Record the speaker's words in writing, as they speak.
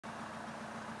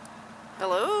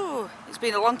Hello, it's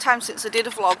been a long time since I did a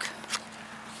vlog.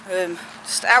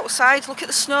 Just outside, look at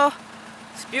the snow,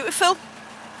 it's beautiful.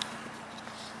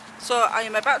 So I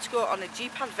am about to go on a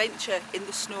Jeep adventure in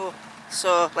the snow,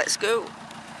 so let's go.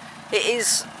 It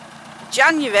is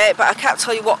January, but I can't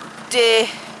tell you what day.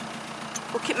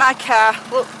 Look at my car,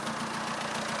 look.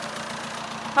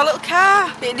 My little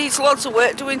car, it needs lots of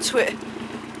work doing to it.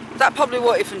 That probably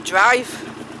won't even drive.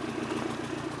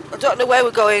 I don't know where we're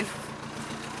going.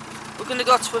 We're going to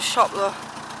go to a shop though.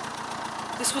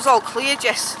 This was all cleared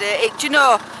yesterday. Do you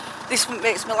know, this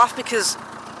makes me laugh because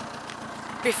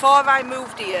before I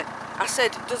moved here, I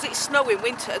said, does it snow in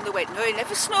winter? And they went, no, it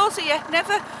never snows here,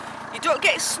 never. You don't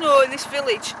get snow in this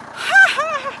village. Ha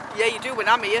ha! Yeah, you do when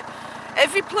I'm here.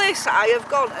 Every place that I have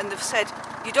gone and they've said,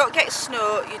 you don't get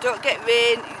snow, you don't get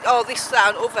rain, all this,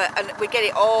 that and other, and we get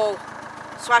it all.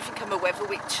 So I think I'm a weather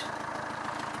witch.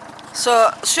 So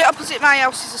straight opposite my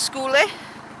house is a schoolie.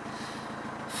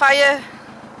 Fire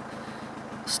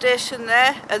station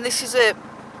there, and this is a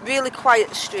really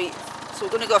quiet street, so we're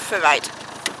going to go for a ride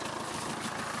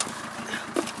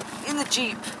in the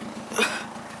Jeep.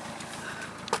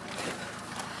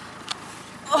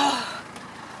 Oh.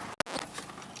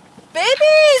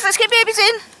 Babies! Let's get babies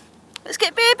in! Let's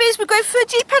get babies, we're going for a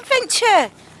Jeep adventure!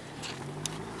 I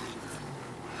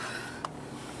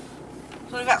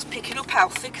don't know if that's picking up how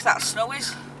thick that snow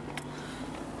is.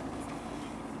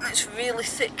 It's really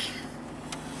thick.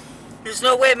 There's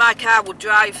no way my car would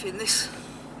drive in this,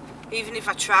 even if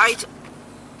I tried.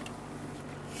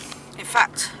 In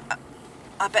fact,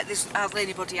 I bet there's hardly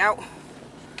anybody out.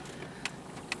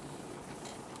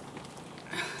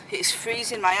 It's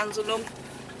freezing, my hands are numb.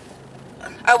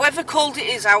 However cold it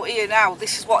is out here now,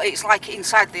 this is what it's like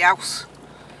inside the house.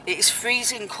 It's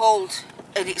freezing cold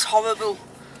and it's horrible.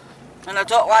 And I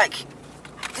don't like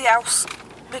the house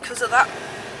because of that.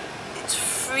 It's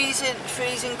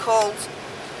freezing cold.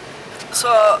 So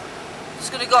I'm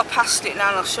just going to go past it now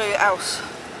and I'll show you the house.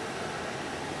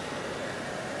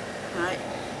 Right.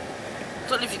 I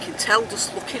don't know if you can tell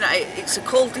just looking at it. It's the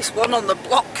coldest one on the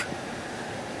block.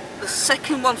 The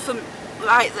second one from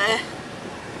right there.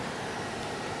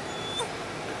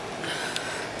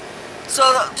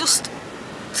 So just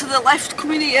to the left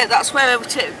coming here, that's where we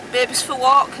take babies for a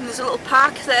walk, and there's a little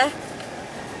park there.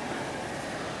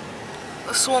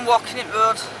 There's someone walking in the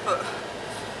road, but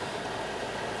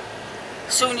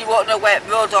soon you won't know where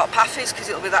road or path is because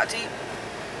it'll be that deep.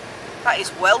 That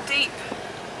is well deep.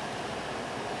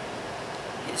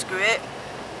 It's great.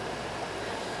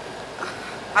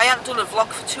 I haven't done a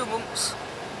vlog for 2 months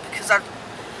because I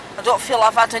don't feel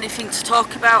I've had anything to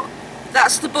talk about.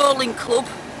 That's the bowling club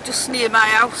just near my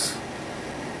house.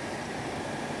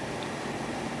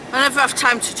 I never have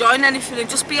time to join anything, and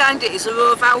just behind it is a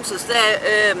row of houses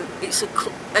there. It's a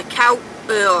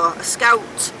scout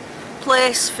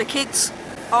place for kids,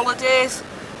 holidays.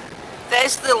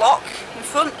 There's the lock in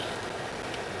front.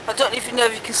 I don't even know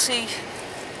if you can see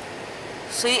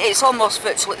it's almost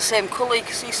virtually the same colour. You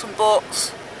can see some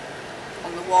boats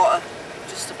on the water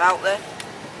just about there.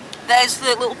 There's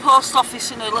the little post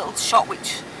office and a little shop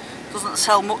which doesn't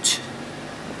sell much.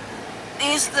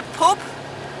 Here's the pub.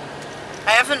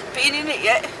 I haven't been in it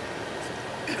yet,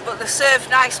 but they serve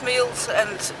nice meals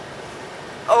and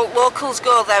all locals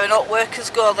go there and all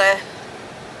workers go there.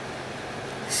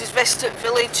 This is Vested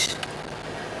Village.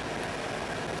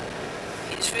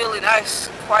 It's really nice,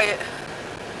 quiet.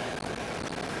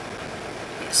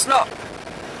 It's not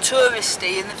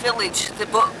touristy in the village,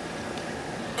 but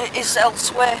it is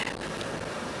elsewhere.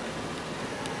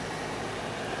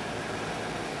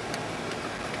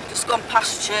 Just gone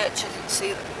past church, I didn't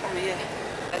see that on here,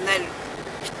 and then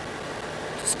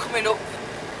just coming up,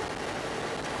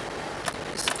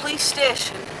 it's the police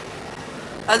station,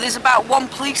 and there's about 1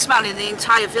 policeman in the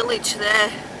entire village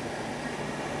there.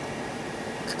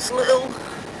 It's a little,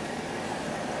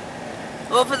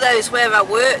 over there is where I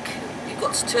work. You've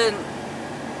got to turn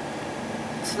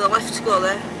to the left to go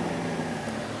there.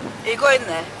 Are you going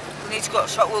there? We need to go to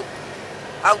the shop.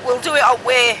 We'll do it on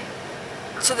way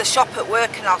to the shop at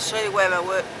work and I'll show you where I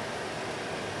work.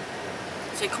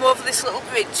 So you come over this little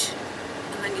bridge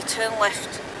and then you turn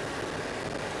left.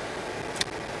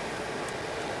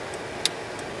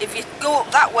 If you go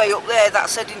up that way up there,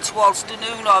 that's heading towards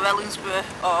Dunoon or Ellingsborough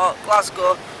or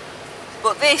Glasgow.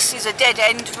 But this is a dead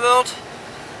end road.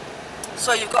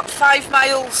 So you've got 5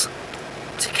 miles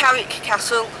to Carrick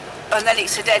Castle and then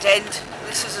it's a dead end.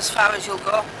 This is as far as you'll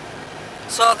go.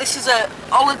 So this is a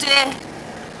holiday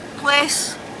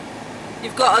place.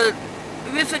 You've got a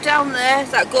river down there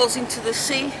that goes into the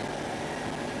sea.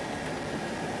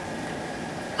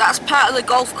 That's part of the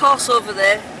golf course over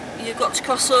there. you've got to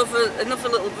cross over another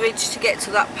little bridge to get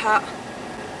to that part.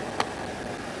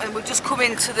 And we've just come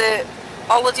into the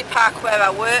holiday park where I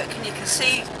work, and you can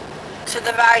see to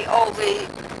the right all the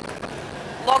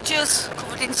lodges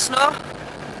covered in snow.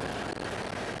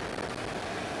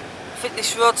 I think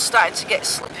this road's starting to get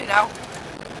slippy now.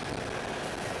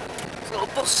 It's a little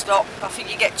bus stop. I think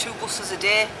you get 2 buses a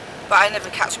day, but I never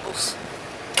catch a bus.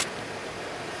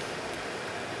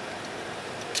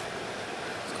 It's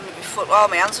going to be fun. Oh,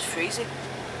 my hands are freezing.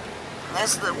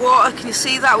 There's the water. Can you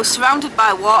see that? We're surrounded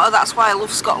by water. That's why I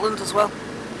love Scotland as well.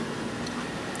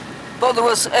 But there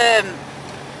was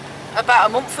about a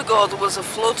month ago there was a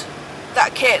flood.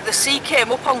 The sea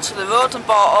came up onto the road and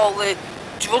brought all the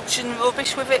drudge and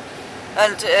rubbish with it,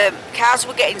 and cars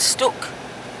were getting stuck.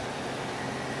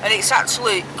 And it's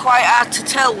actually quite hard to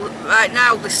tell right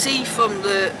now the sea from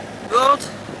the road.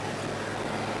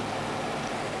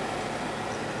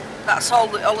 That's all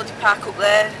the holiday park up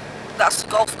there. That's the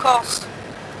golf course.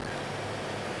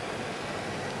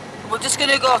 We're just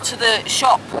going to go to the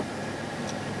shop.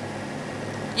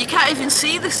 You can't even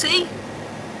see the sea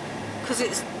because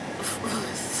it's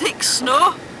thick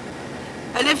snow,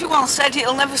 and everyone said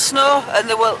it'll never snow, and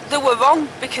they were wrong,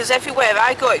 because everywhere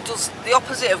I go it does the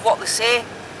opposite of what they say.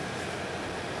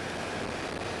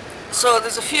 So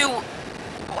there's a few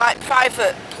like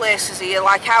private places here,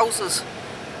 like houses,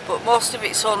 but most of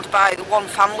it's owned by the one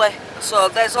family. So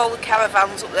there's all the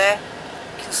caravans up there,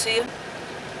 you can see them.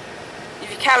 If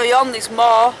you carry on there's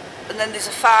more, and then there's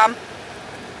a farm,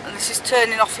 and this is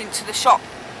turning off into the shop.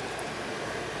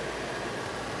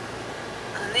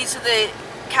 And these are the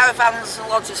caravans and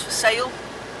lodges for sale.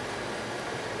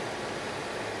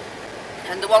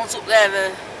 And the ones up there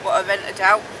are what are rented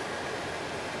out.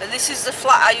 And this is the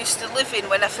flat I used to live in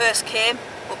when I first came,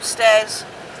 upstairs.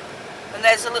 And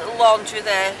there's a little laundry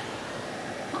there.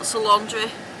 That's a laundry,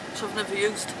 which I've never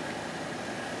used.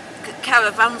 Got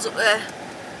caravans up there.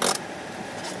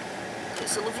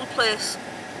 It's a lovely place.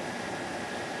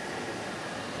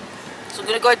 So I'm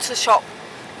going to go into the shop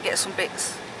and get some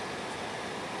bits.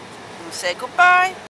 And say goodbye.